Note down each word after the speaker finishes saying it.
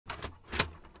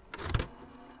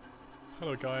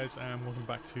Hello guys, and welcome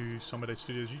back to Sunlit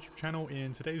Studios YouTube channel.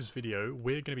 In today's video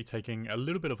we're going to be taking a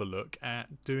little bit of a look at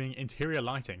doing interior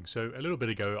lighting. So a little bit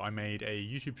ago I made a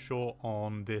YouTube short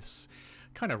on this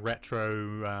kind of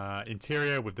retro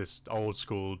interior with this old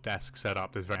school desk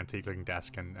setup, this very antique looking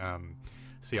desk and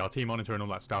CRT monitor and all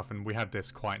that stuff, and we had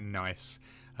this quite nice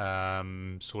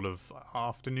sort of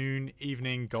afternoon,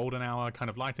 evening, golden hour kind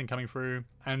of lighting coming through,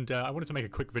 and I wanted to make a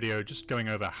quick video just going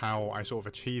over how I sort of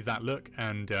achieve that look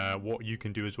and what you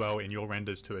can do as well in your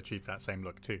renders to achieve that same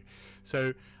look too.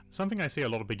 So something I see a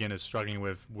lot of beginners struggling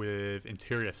with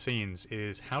interior scenes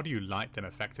is how do you light them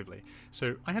effectively.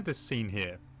 So I have this scene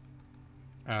here,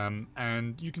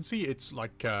 and you can see it's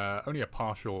like only a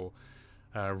partial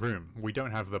room. We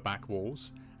don't have the back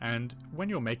walls, and when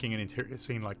you're making an interior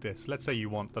scene like this, let's say you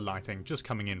want the lighting just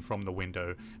coming in from the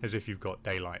window as if you've got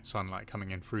daylight, sunlight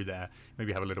coming in through there.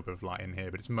 Maybe have a little bit of light in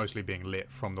here, but it's mostly being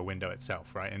lit from the window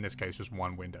itself, right? In this case, just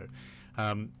one window.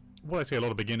 What I see a lot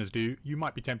of beginners do, you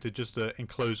might be tempted just to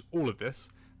enclose all of this,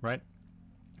 right?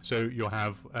 So you'll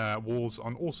have walls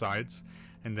on all sides,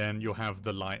 and then you'll have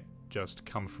the light just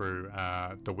come through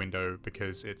the window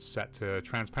because it's set to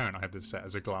transparent. I have this set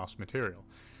as a glass material.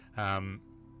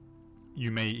 You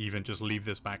may even just leave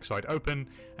this backside open,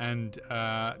 and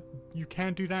you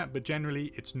can do that, but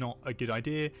generally it's not a good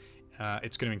idea.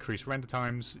 It's going to increase render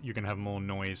times, you're going to have more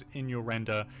noise in your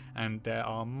render, and there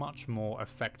are much more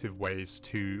effective ways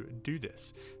to do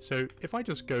this. So if I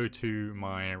just go to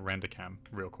my render cam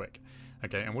real quick,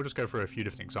 okay, and we'll just go through a few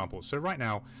different examples. So right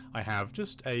now I have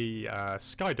just a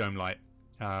skydome light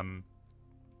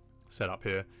set up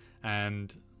here,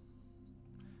 and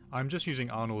I'm just using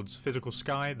Arnold's physical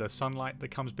sky, the sunlight that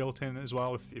comes built in as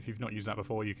well. If you've not used that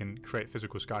before, you can create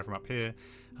physical sky from up here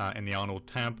in the Arnold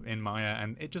tab in Maya,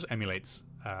 and it just emulates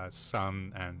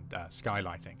sun and sky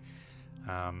lighting.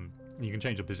 You can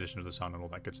change the position of the sun and all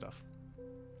that good stuff.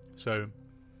 So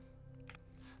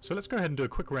let's go ahead and do a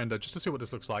quick render just to see what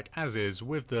this looks like as is,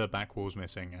 with the back walls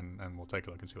missing, and we'll take a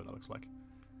look and see what that looks like.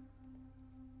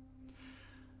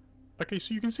 Okay,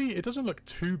 so you can see it doesn't look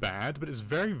too bad, but it's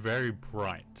very, very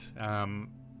bright.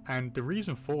 And the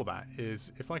reason for that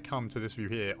is, if I come to this view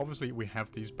here, obviously we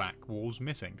have these back walls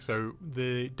missing. So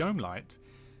the dome light,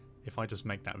 if I just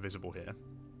make that visible here,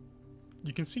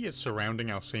 you can see it's surrounding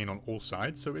our scene on all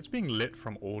sides, so it's being lit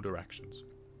from all directions.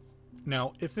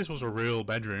 Now, if this was a real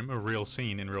bedroom, a real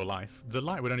scene in real life, the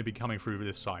light would only be coming through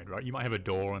this side, right? You might have a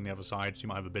door on the other side, so you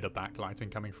might have a bit of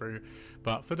backlighting coming through,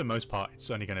 but for the most part,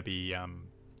 it's only going to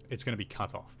be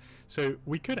cut off. So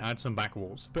we could add some back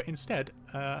walls, but instead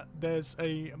there's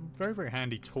a very, very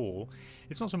handy tool.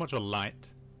 It's not so much a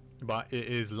light, but it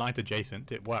is light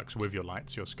adjacent. It works with your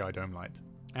lights, your skydome light,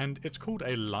 and it's called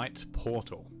a light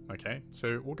portal. Okay,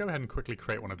 so we'll go ahead and quickly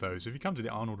create one of those. If you come to the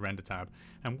Arnold render tab,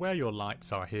 and where your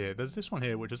lights are here, there's this one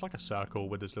here which is like a circle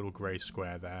with this little grey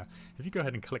square there. If you go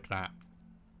ahead and click that,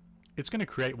 it's going to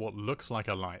create what looks like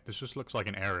a light. This just looks like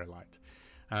an area light.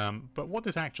 But what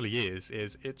this actually is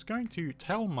it's going to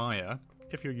tell Maya,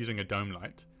 if you're using a dome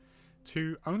light,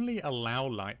 to only allow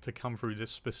light to come through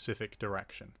this specific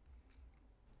direction.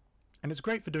 And it's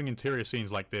great for doing interior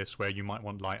scenes like this where you might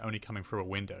want light only coming through a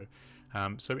window.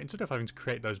 So instead of having to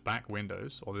create those back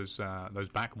windows, or those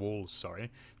back walls,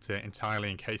 sorry, to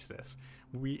entirely encase this,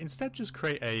 we instead just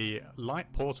create a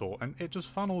light portal, and it just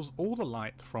funnels all the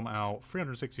light from our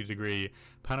 360-degree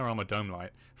panorama dome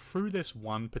light through this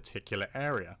one particular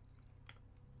area.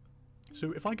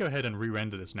 So if I go ahead and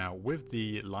re-render this now with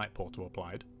the light portal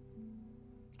applied,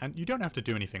 and you don't have to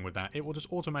do anything with that, it will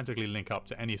just automatically link up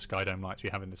to any skydome lights you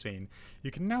have in the scene.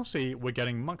 You can now see we're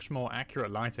getting much more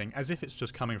accurate lighting as if it's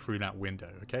just coming through that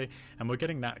window, okay? And we're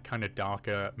getting that kind of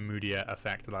darker, moodier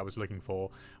effect that I was looking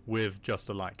for with just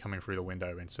the light coming through the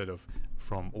window instead of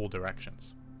from all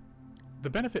directions. The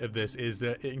benefit of this is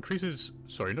that it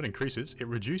it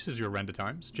reduces your render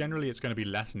times. Generally, it's going to be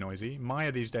less noisy.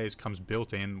 Maya these days comes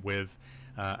built in with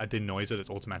a denoiser that's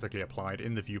automatically applied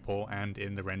in the viewport and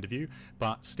in the render view,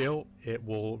 but still, it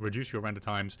will reduce your render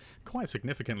times quite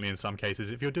significantly in some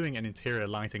cases. If you're doing an interior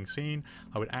lighting scene,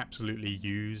 I would absolutely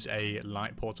use a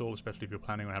light portal, especially if you're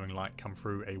planning on having light come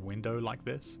through a window like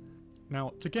this.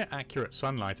 Now, to get accurate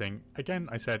sun lighting, again,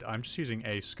 I said I'm just using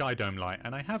a skydome light,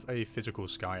 and I have a physical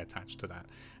sky attached to that.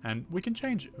 And we can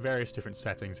change various different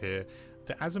settings here.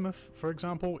 The azimuth, for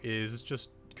example, is just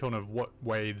kind of what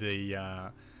way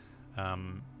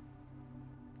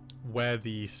where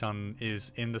the sun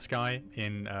is in the sky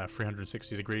in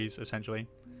 360 degrees, essentially.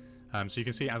 So you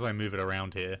can see as I move it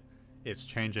around here, it's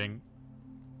changing.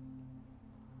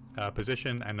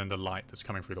 position, and then the light that's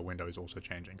coming through the window is also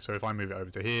changing. So if I move it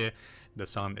over to here, the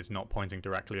sun is not pointing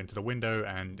directly into the window,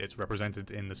 and it's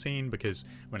represented in the scene because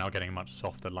we're now getting much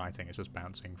softer lighting. It's just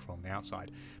bouncing from the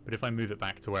outside. But if I move it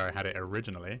back to where I had it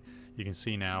originally, you can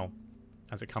see now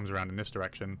as it comes around in this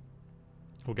direction,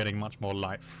 we're getting much more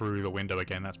light through the window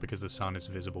again. That's because the sun is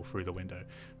visible through the window.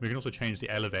 We can also change the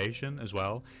elevation as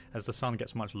well. As the sun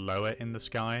gets much lower in the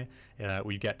sky,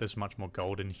 we get this much more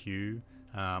golden hue,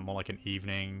 more like an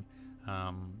evening,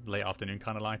 late afternoon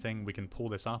kind of lighting. We can pull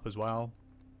this up as well.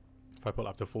 If I pull it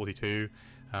up to 42,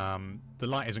 the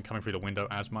light isn't coming through the window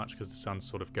as much because the sun's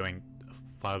sort of going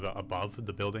further above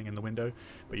the building in the window,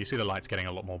 but you see the light's getting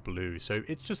a lot more blue. So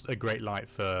it's just a great light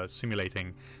for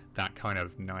simulating that kind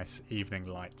of nice evening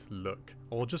light look,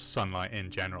 or just sunlight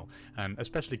in general, and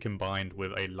especially combined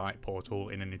with a light portal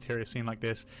in an interior scene like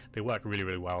this, they work really,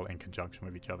 really well in conjunction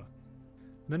with each other.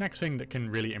 The next thing that can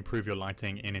really improve your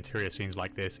lighting in interior scenes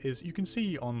like this is you can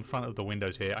see on front of the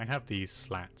windows here, I have these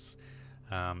slats.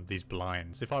 These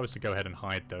blinds. If I was to go ahead and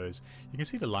hide those, you can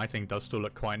see the lighting does still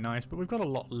look quite nice, but we've got a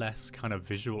lot less kind of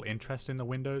visual interest in the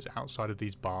windows outside of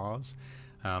these bars,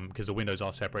 because the windows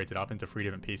are separated up into 3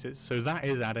 different pieces. So that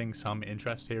is adding some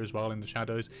interest here as well in the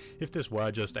shadows. If this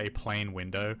were just a plain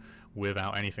window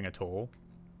without anything at all,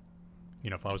 you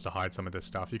know, if I was to hide some of this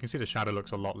stuff, you can see the shadow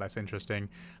looks a lot less interesting,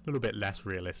 a little bit less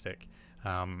realistic.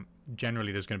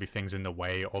 Generally, there's going to be things in the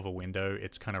way of a window.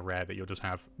 It's kind of rare that you'll just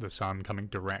have the sun coming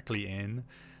directly in.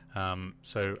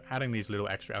 So adding these little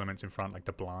extra elements in front, like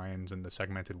the blinds and the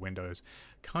segmented windows,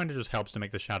 kind of just helps to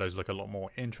make the shadows look a lot more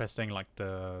interesting, like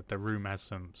the room has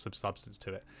some substance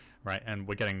to it, right? And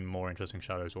we're getting more interesting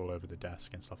shadows all over the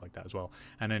desk and stuff like that as well.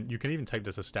 And then you can even take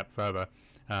this a step further.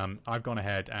 I've gone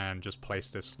ahead and just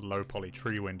placed this low poly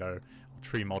tree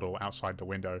model outside the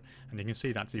window, and you can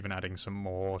see that's even adding some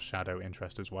more shadow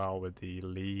interest as well with the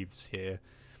leaves here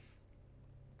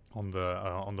on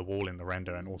the wall in the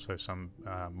render, and also some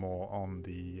more on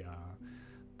the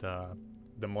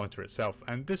monitor itself.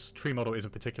 And this tree model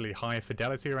isn't particularly high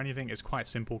fidelity or anything. It's quite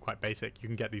simple, quite basic. You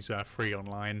can get these free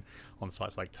online on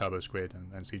sites like TurboSquid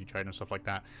and CD Trade and stuff like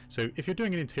that. So if you're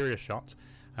doing an interior shot,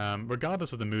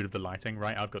 regardless of the mood of the lighting,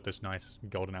 right, I've got this nice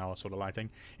golden hour sort of lighting,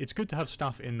 it's good to have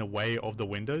stuff in the way of the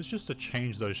windows just to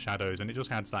change those shadows, and it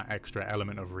just adds that extra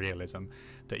element of realism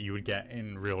that you would get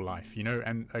in real life, you know.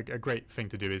 And a great thing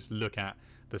to do is look at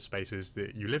the spaces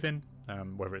that you live in,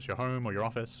 whether it's your home or your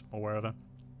office or wherever,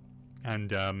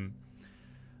 and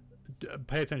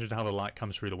pay attention to how the light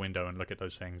comes through the window and look at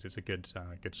those things. It's a good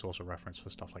source of reference for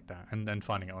stuff like that, and then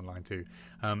finding it online too.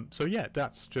 So yeah,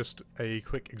 that's just a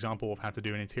quick example of how to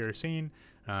do an interior scene,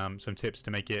 some tips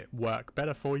to make it work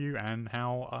better for you, and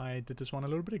how I did this one a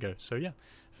little bit ago. So yeah,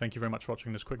 thank you very much for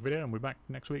watching this quick video, and we'll be back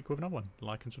next week with another one.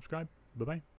 Like and subscribe. Bye bye.